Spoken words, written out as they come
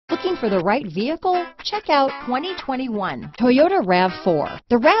Looking for the right vehicle? Check out 2021 Toyota RAV4.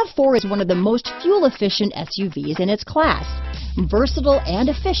 The RAV4 is one of the most fuel-efficient SUVs in its class. Versatile and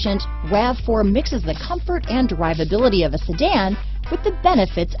efficient, RAV4 mixes the comfort and drivability of a sedan with the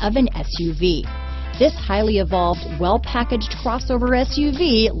benefits of an SUV. This highly evolved, well-packaged crossover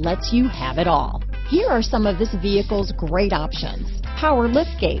SUV lets you have it all. Here are some of this vehicle's great options: power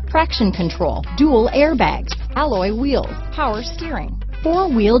liftgate, traction control, dual airbags, alloy wheels, power steering,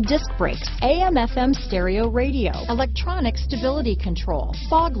 four-wheel disc brakes, AM/FM stereo radio, electronic stability control,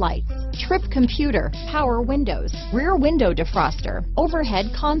 fog lights, trip computer, power windows, rear window defroster, overhead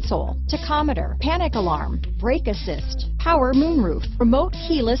console, tachometer, panic alarm, brake assist, power moonroof, remote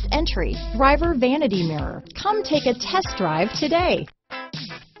keyless entry, driver vanity mirror. Come take a test drive today.